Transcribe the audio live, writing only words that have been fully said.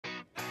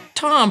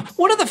Tom,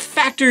 what are the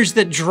factors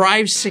that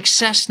drive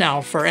success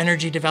now for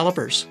energy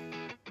developers?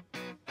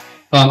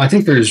 I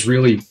think there's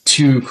really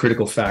two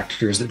critical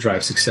factors that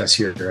drive success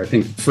here. I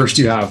think first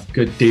you have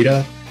good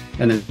data,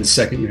 and then the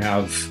second you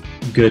have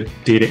good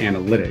data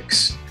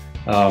analytics.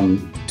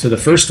 So the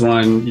first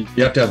one,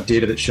 you have to have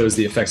data that shows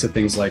the effects of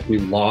things like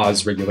new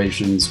laws,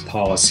 regulations,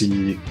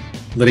 policy,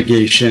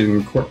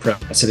 litigation, court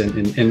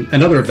precedent,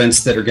 and other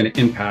events that are going to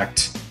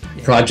impact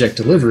project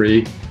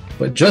delivery.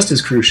 But just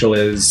as crucial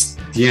is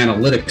the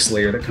analytics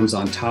layer that comes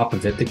on top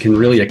of it that can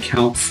really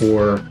account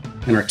for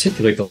and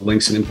articulate the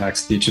links and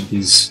impacts that each of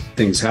these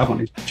things have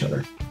on each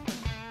other.